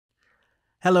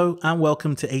Hello and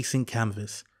welcome to Async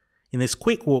Canvas. In this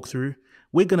quick walkthrough,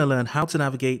 we're going to learn how to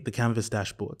navigate the Canvas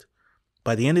dashboard.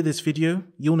 By the end of this video,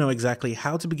 you'll know exactly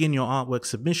how to begin your artwork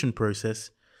submission process,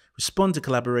 respond to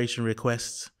collaboration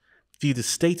requests, view the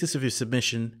status of your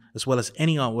submission, as well as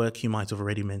any artwork you might have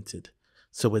already minted.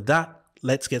 So with that,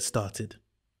 let's get started.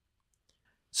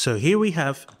 So here we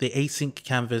have the Async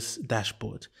Canvas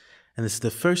dashboard, and this is the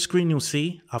first screen you'll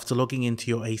see after logging into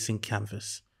your Async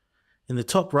Canvas. In the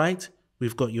top right,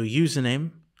 we've got your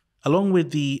username, along with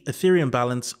the Ethereum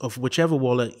balance of whichever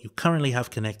wallet you currently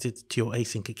have connected to your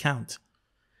Async account.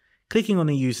 Clicking on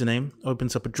the username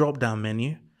opens up a drop-down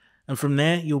menu, and from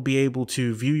there you'll be able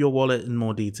to view your wallet in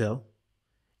more detail,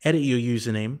 edit your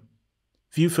username,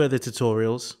 view further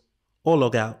tutorials, or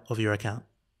log out of your account.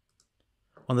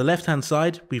 On the left-hand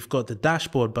side, we've got the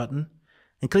dashboard button,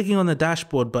 and clicking on the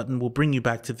dashboard button will bring you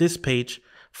back to this page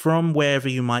from wherever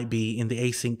you might be in the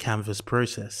Async Canvas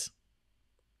process.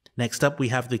 Next up, we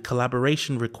have the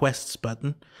Collaboration Requests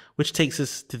button, which takes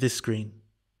us to this screen.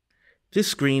 This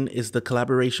screen is the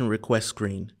Collaboration Request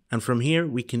screen, and from here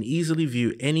we can easily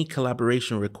view any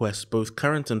collaboration requests, both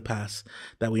current and past,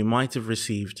 that we might have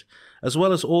received, as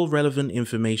well as all relevant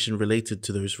information related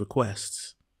to those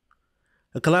requests.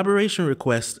 A collaboration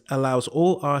request allows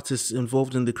all artists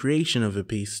involved in the creation of a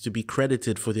piece to be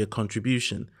credited for their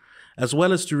contribution, as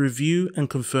well as to review and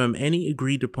confirm any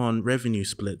agreed upon revenue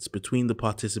splits between the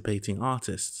participating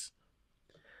artists.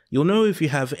 You'll know if you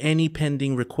have any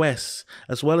pending requests,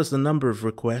 as well as the number of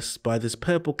requests, by this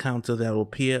purple counter that will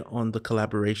appear on the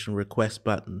Collaboration Request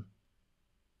button.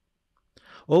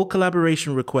 All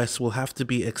collaboration requests will have to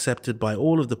be accepted by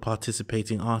all of the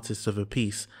participating artists of a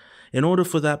piece in order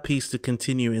for that piece to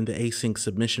continue in the async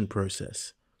submission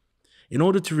process. In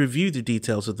order to review the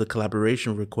details of the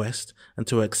collaboration request and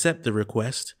to accept the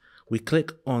request, we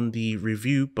click on the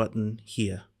Review button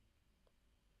here.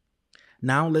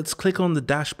 Now let's click on the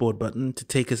Dashboard button to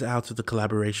take us out of the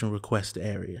collaboration request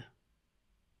area.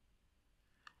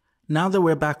 Now that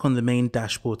we're back on the main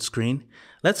dashboard screen,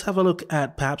 let's have a look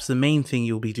at perhaps the main thing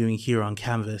you'll be doing here on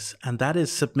Canvas, and that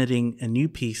is submitting a new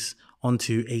piece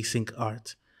onto Async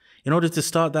Art. In order to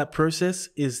start that process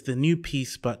is the New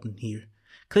Piece button here.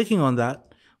 Clicking on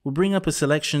that will bring up a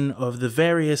selection of the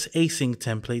various async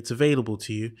templates available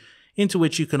to you, into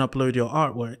which you can upload your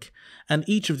artwork, and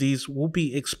each of these will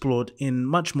be explored in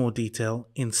much more detail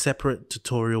in separate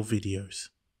tutorial videos.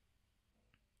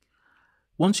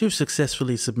 Once you've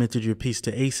successfully submitted your piece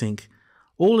to Async,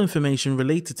 all information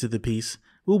related to the piece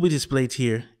will be displayed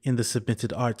here in the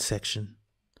Submitted Art section.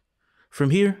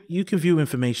 From here, you can view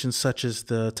information such as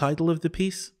the title of the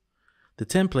piece, the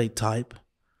template type,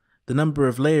 the number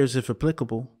of layers if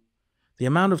applicable, the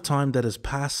amount of time that has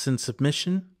passed since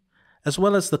submission, as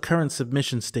well as the current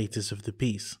submission status of the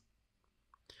piece.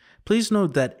 Please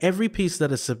note that every piece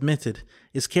that is submitted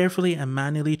is carefully and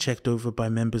manually checked over by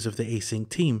members of the Async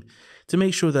team to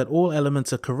make sure that all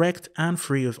elements are correct and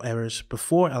free of errors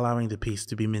before allowing the piece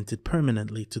to be minted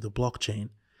permanently to the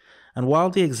blockchain. And while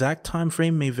the exact time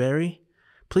frame may vary,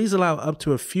 please allow up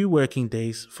to a few working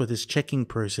days for this checking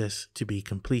process to be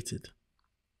completed.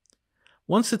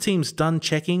 Once the team's done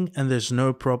checking and there's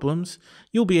no problems,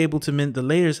 you'll be able to mint the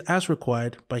layers as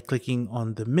required by clicking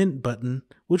on the Mint button,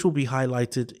 which will be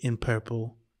highlighted in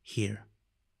purple here.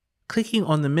 Clicking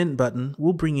on the Mint button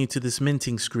will bring you to this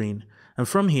minting screen, and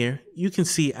from here you can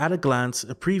see at a glance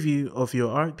a preview of your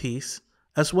art piece,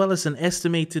 as well as an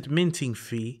estimated minting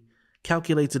fee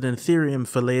calculated in Ethereum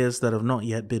for layers that have not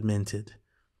yet been minted.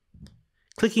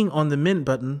 Clicking on the Mint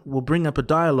button will bring up a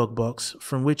dialog box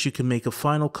from which you can make a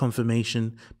final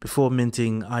confirmation before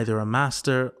minting either a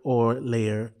master or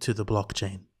layer to the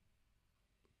blockchain.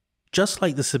 Just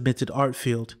like the submitted art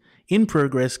field, In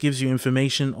Progress gives you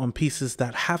information on pieces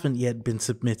that haven't yet been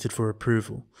submitted for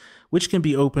approval, which can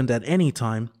be opened at any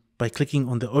time by clicking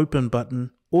on the Open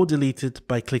button or deleted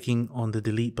by clicking on the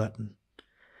Delete button.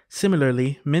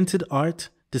 Similarly, Minted Art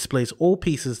displays all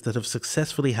pieces that have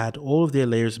successfully had all of their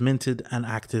layers minted and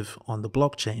active on the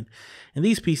blockchain, and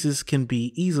these pieces can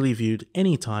be easily viewed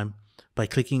anytime by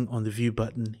clicking on the View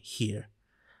button here.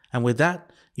 And with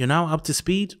that, you're now up to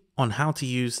speed on how to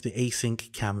use the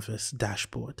Async Canvas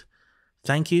dashboard.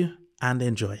 Thank you and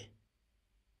enjoy.